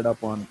finally put it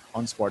up on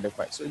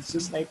Spotify. So it's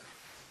just like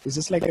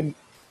a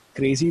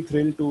crazy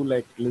thrill to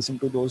like listen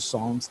to those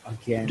songs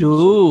again.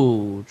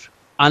 Dude.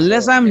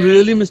 Unless I'm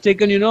really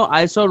mistaken,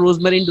 I saw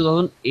Rosemary in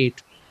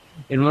 2008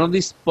 in one of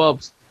these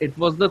pubs. It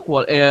was in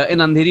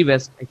Andheri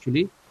West,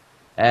 actually.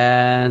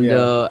 And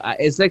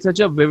it's like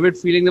such a vivid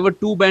feeling. There were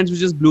two bands which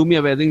just blew me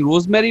away. I think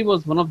Rosemary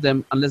was one of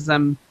them, unless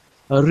I'm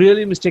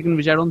really mistaken,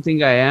 which I don't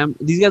think I am.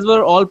 These guys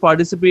were all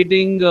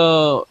participating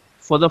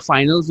for the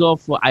finals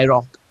of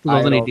IROC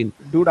 2018.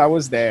 Dude, I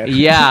was there.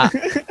 Yeah.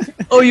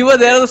 Oh, you were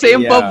there at the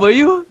same pub, were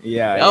you?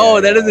 Yeah. Oh,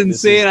 that is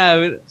insane.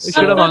 I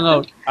should have hung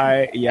out.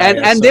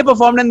 And they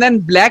performed, and then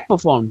Blakc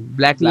performed.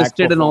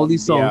 Blacklisted and all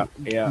these songs.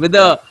 Yeah. With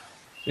the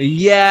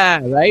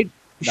right?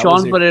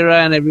 Sean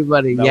Pereira and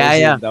everybody.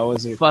 That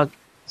was it. Fuck.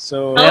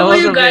 So how were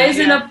you guys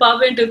in a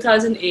pub in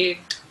 2008?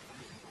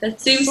 That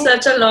seems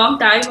such a long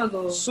time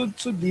ago. So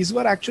these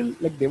were actual,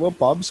 like they were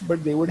pubs,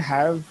 but they would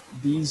have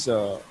these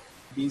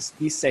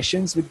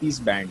sessions with these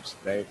bands,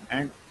 right?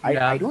 And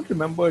I don't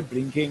remember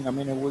drinking. I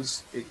mean,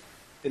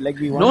 like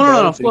we weren't No,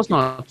 there of course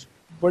drinking. not.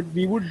 But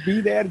we would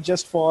be there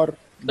just for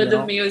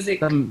the music.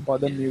 For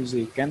the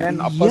music, and then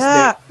of course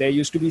there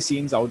used to be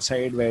scenes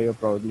outside where you're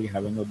probably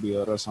having a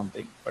beer or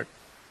something.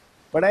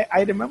 But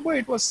I remember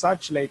it was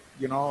such like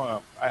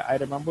I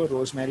remember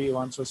Rosemary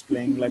once was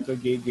playing like a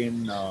gig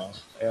in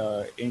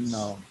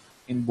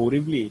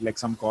Borivali, like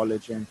some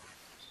college, and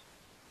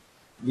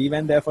we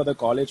went there for the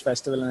college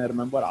festival. And I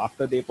remember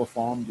after they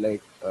performed,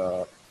 like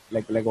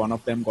one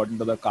of them got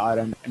into the car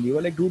and we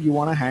were like, dude, you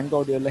want to hang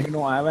out? You're like,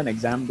 no, I have an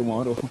exam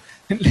tomorrow.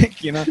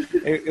 Like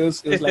it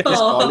was like his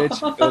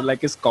college, it was like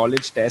his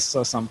college tests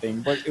or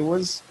something. But it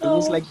was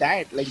like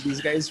that. Like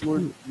these guys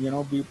would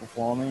be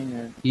performing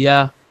and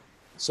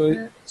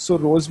So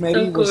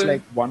Rosemary was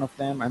like one of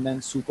them, and then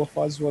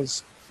Superfuzz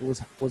was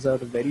a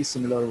very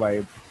similar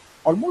vibe,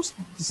 almost.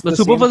 But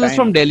Superfuzz is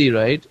from Delhi,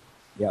 right?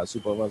 Yeah,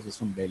 Superfuzz is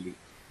from Delhi,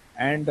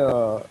 and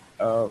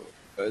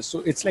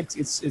so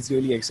it's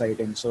really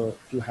exciting. So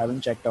if you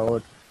haven't checked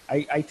out,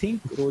 I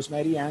think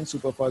Rosemary and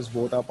Superfuzz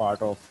both are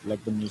part of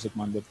like the Music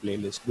Mandir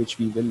playlist, which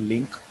we will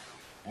link,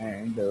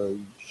 and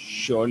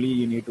surely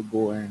you need to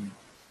go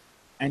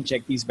and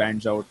check these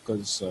bands out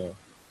because.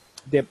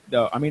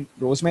 I mean,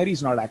 Rosemary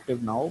is not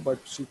active now, but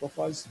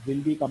Superfuzz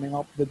will be coming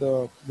up with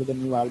a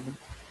new album.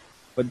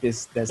 But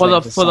there's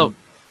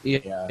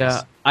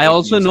I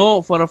also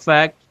know for a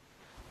fact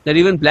that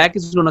even Blakc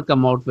is going to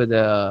come out with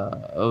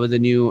a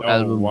new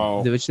album,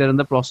 which they're in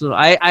the process of.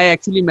 I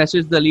actually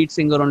messaged the lead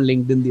singer on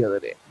LinkedIn the other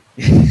day.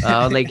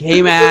 I was like,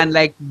 hey man,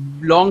 like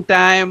long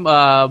time,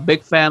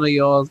 big fan of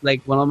yours,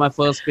 like one of my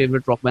first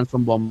favorite rock bands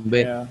from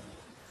Bombay. Yeah.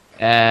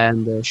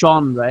 And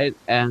Sean, right?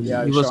 And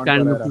he was Sean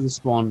kind enough to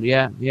respond.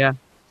 Yeah.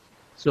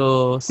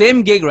 So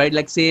same gig, right?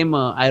 Like same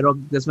IROC.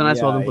 That's when I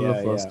saw them for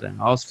the first time.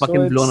 I was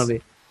fucking blown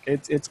away.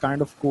 it's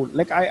kind of cool.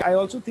 Like I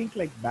also think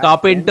like back then.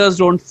 Carpenters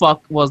Don't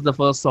Fuck was the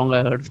first song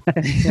I heard.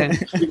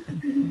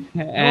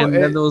 No, And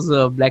then there was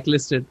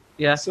Blacklisted.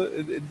 Yeah. so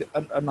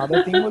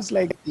another thing was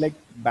like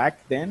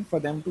back then for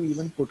them to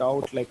even put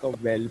out like a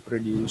well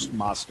produced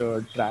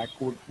mastered track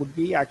would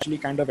be actually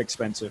kind of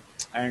expensive.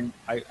 And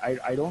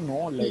I don't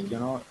know, like,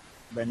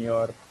 when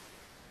you're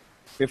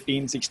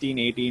 15, 16,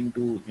 18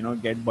 to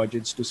get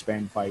budgets to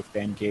spend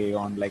 5-10K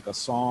on like a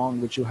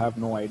song which you have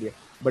no idea.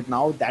 But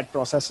now that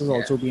process has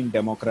also been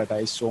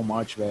democratized so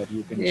much where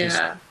you can just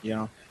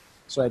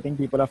so I think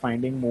people are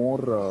finding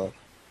more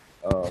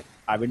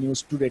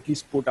avenues to at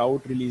least put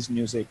out release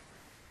music.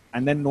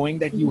 And then knowing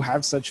that you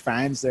have such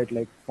fans that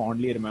like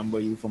fondly remember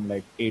you from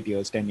like 8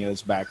 years, 10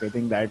 years back, I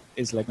think that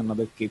is like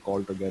another kick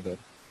altogether.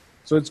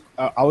 So it's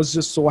I was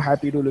just so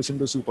happy to listen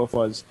to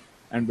Superfuzz,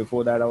 and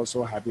before that I was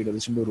so happy to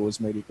listen to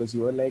Rosemary, because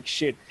you were like,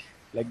 shit,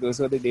 like those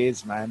were the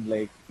days, man.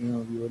 Like, we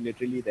were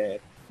literally there.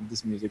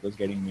 This music was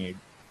getting made.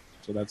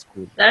 So that's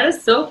cool. That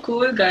is so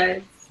cool,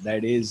 guys.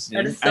 That is.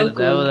 That is so And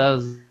cool. That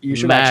was you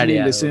should mad, actually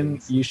yeah, listen.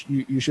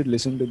 You should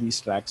listen to these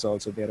tracks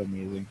also. They're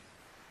amazing.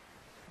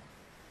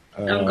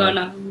 I'm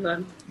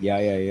gonna.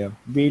 Yeah.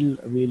 We'll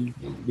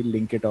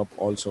link it up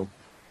also.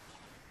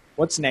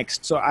 What's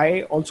next? So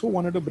I also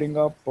wanted to bring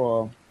up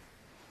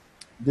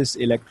this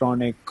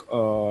electronic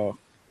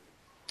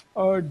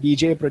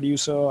DJ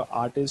producer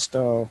artist.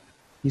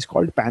 He's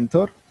called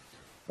Panther,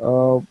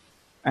 uh,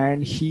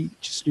 and he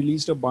just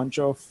released a bunch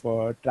of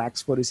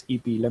tracks for his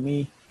EP. Let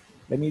me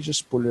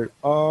just pull it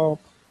up.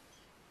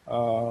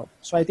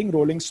 So I think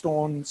Rolling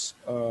Stones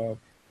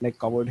like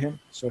covered him.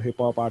 So hip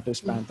hop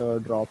artist Panther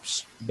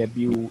drops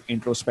debut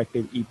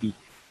introspective EP.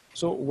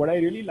 So what I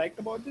really liked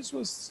about this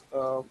was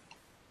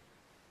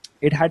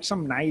it had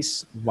some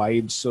nice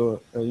vibes.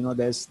 So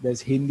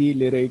there's Hindi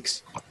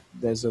lyrics,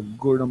 there's a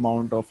good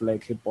amount of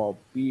like hip hop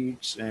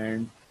beats,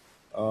 and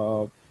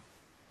uh,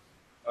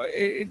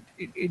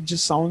 it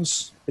just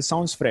sounds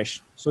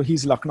fresh. So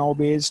he's Lucknow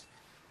based,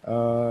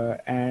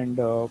 and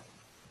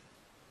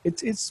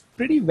it's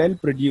pretty well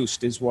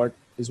produced is what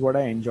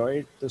I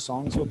enjoyed. The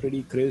songs were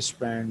pretty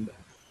crisp, and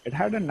it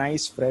had a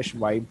nice fresh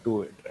vibe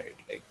to it, right?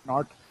 Like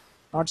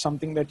not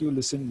something that you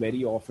listen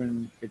very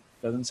often. It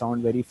doesn't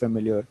sound very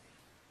familiar.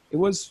 It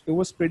was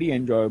pretty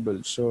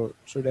enjoyable. So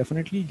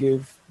definitely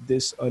give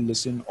this a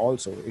listen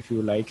also if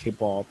you like hip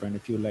hop and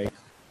if you like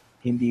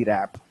Hindi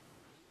rap.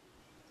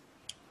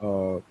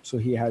 So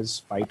he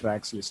has 5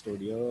 tracks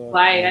listed here.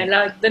 Why? I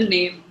love the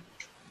name.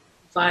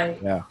 Why?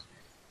 Yeah.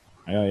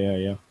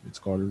 Yeah. It's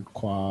called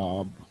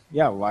Quab.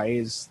 Yeah, Why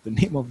is the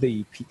name of the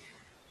EP.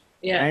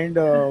 Yeah. And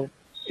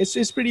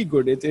it's pretty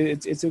good.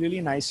 It's a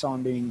really nice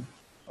sounding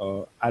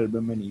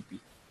album and EP.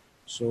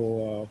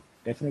 So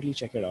definitely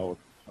check it out.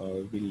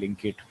 We'll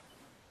link it.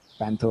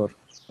 Panther.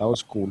 That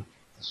was cool.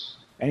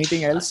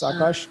 Anything else,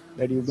 Akash,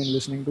 that you've been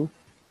listening to?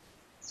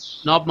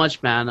 Not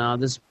much, man.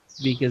 This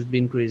week has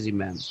been crazy,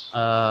 man. This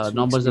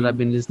Numbers week's that I've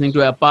been- been listening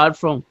to, apart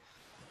from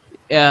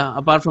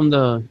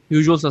the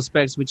usual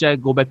suspects, which I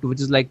go back to, which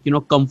is like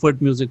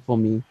comfort music for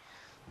me.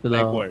 The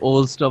Like what?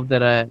 old stuff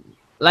that I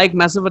like,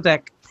 Massive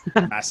Attack.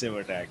 Massive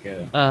Attack,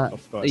 yeah.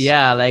 Of course.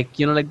 Yeah, like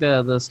like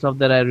the stuff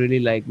that I really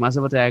like,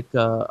 Massive Attack,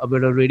 a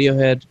bit of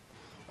Radiohead,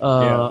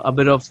 a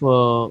bit of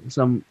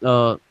some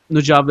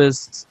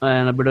Nujabes,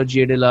 and a bit of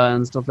J Dilla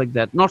and stuff like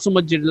that. Not so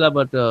much J Dilla,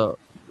 but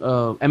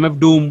MF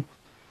Doom.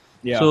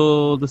 Yeah.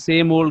 So the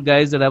same old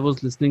guys that I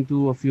was listening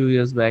to a few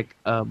years back.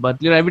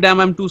 But every time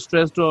I'm too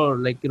stressed or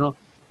like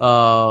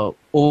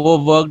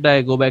overworked,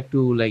 I go back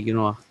to like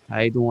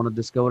I don't want to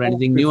discover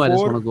anything new. I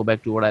just want to go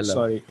back to what I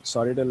love.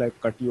 Sorry to like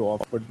cut you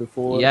off, but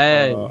before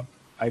Yeah.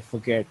 I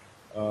forget,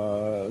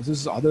 this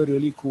is other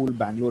really cool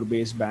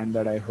Bangalore-based band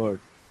that I heard.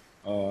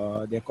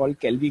 They're called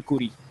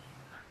Kelvikkuri,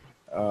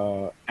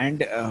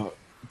 and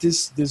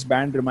this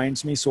band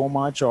reminds me so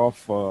much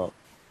of.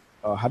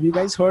 Have you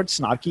guys heard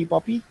Snarky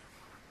Puppy?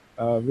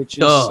 Which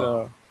is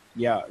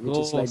which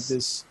is like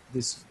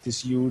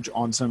this huge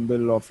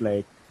ensemble of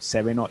like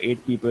 7 or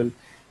 8 people,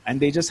 and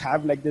they just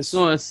have like this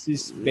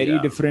very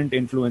different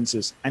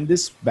influences. And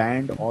this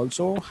band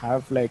also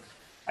have like,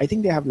 I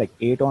think they have like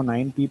 8 or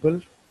 9 people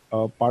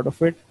part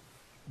of it.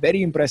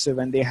 Very impressive.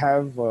 And they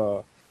have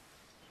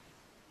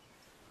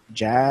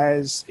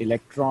jazz,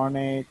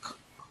 electronic,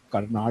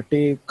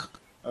 Carnatic,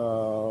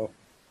 all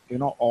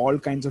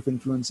kinds of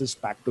influences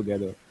packed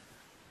together.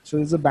 So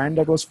there's a band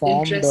that was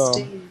formed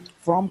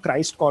from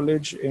Christ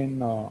College in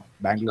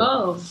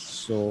Bangalore.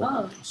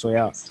 So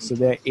yeah, so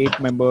there are 8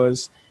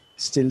 members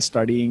still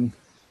studying,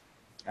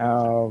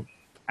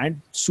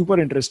 and super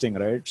interesting,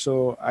 right?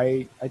 So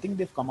I think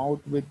they've come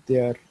out with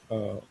their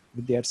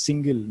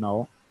single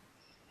now,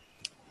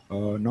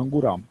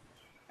 Nanguram,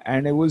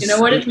 and it was. You know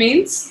what it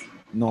means?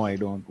 No, I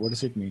don't. What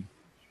does it mean?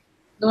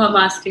 No, I'm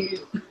asking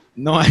you.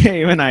 No,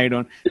 even I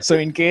don't. So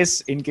in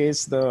case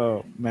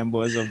the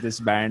members of this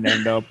band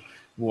end up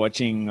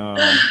watching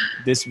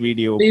this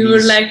video, We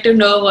would like to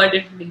know what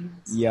it means.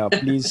 Yeah,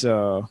 please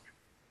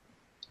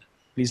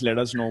let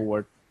us know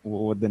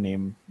what the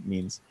name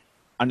means,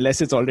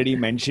 unless it's already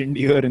mentioned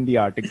here in the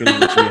article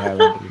which we have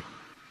already.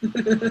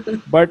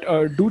 But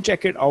do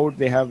check it out.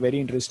 They have very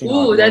interesting Ooh,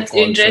 artwork that's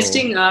also.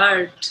 interesting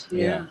art.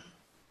 Yeah.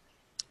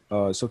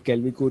 Yeah. So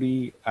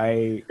Kelvikkuri,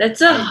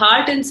 That's a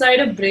heart inside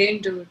a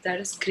brain, dude. That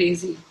is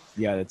crazy.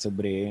 yeah, that's a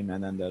brain,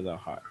 and then there's a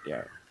heart.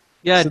 Yeah.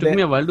 Yeah, it So took me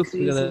they, a while to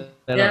figure Crazy.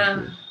 that out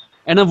too. Yeah.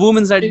 And a womb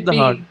inside the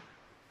heart. Trippy.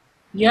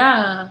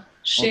 Yeah. okay,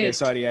 Shit.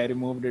 sorry, I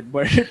removed it,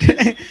 but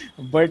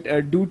but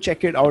do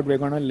check it out. We're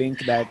gonna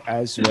link that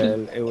as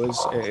well. It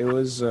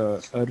was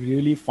a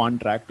really fun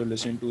track to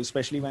listen to,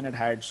 especially when it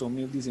had so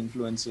many of these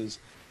influences.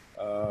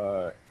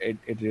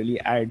 It really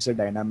adds a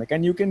dynamic,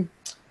 and you can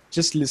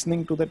just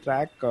listening to the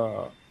track,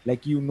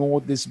 like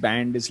this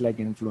band is like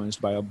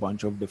influenced by a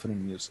bunch of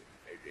different music.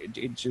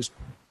 It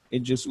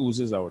just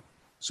oozes out.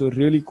 So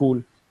really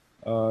cool.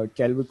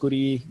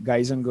 Kelvikkuri,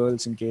 guys and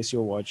girls, in case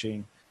you're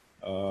watching.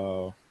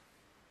 Uh,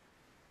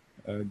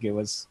 give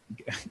us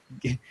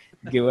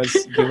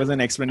give us an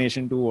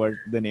explanation to what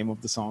the name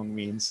of the song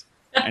means,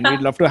 and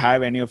we'd love to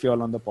have any of you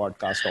all on the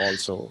podcast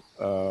also,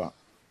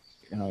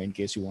 in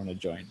case you want to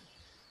join.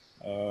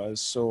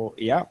 So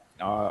yeah,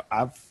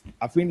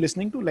 I've been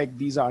listening to like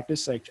these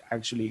artists,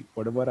 actually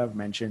whatever I've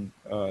mentioned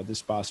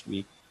this past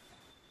week,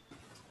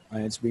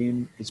 and it's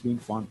been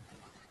fun.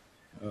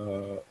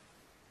 uh,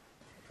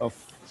 of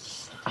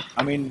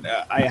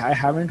I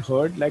haven't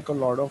heard like a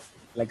lot of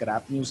like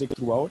rap music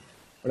throughout,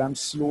 but I'm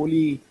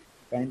slowly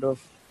kind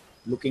of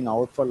looking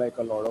out for like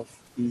a lot of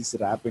these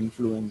rap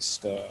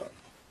influenced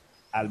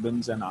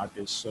albums and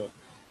artists. So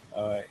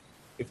uh,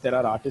 if there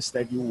are artists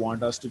that you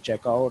want us to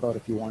check out, or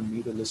if you want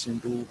me to listen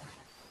to,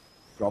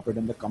 drop it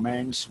in the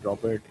comments,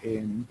 drop it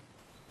in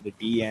the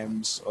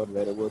DMs, or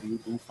wherever you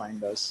do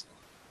find us.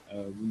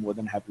 We're more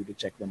than happy to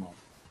check them out.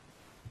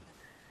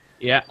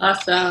 Yeah.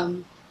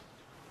 Awesome.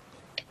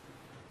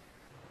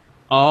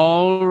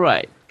 All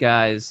right,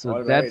 guys. So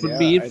All that right, would yeah,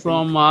 be I it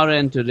from think- our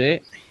end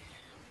today.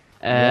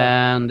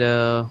 Yeah.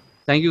 And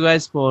thank you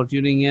guys for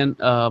tuning in.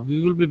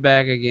 We will be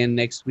back again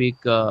next week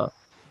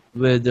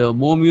with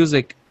more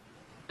music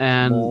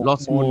and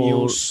lots More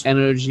more news.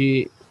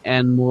 energy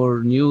and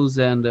more news,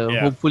 and Yeah.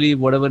 hopefully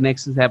whatever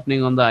next is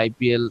happening on the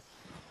IPL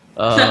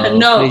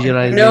No.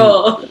 plagiarizing.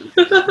 No.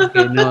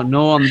 Okay,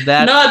 no on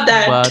that. Not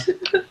that.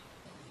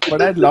 But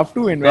I'd love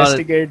to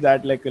investigate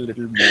that like a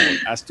little more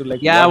as to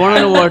like Yeah, I what want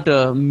to know happened.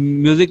 what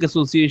Music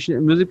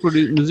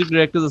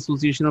Directors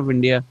Association of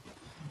India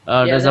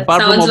Yeah, does, that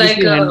apart from sounds like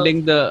obviously a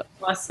handling the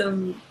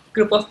awesome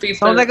group of people.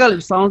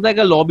 sounds like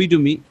a lobby to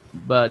me,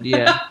 but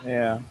yeah.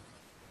 Yeah.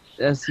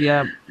 Yes,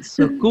 yeah.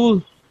 So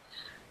cool.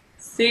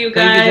 See you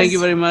guys Thank you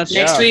very much.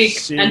 next Yeah, week.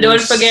 see And you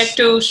don't forget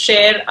to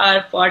share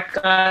our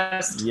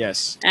podcast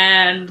Yes.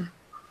 and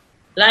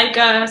like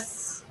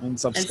us And and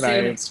see you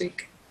subscribe. next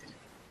week.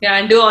 Yeah,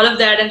 and do all of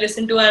that and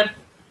listen to our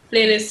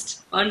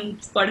playlist on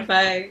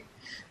Spotify.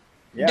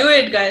 Yeah. Do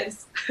it,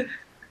 guys.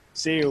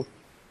 See you.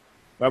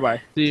 Bye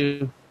bye. See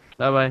you.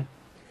 Bye bye.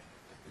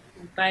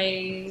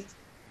 Bye.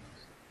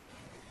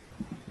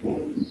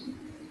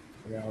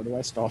 Okay, how do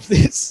I stop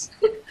this?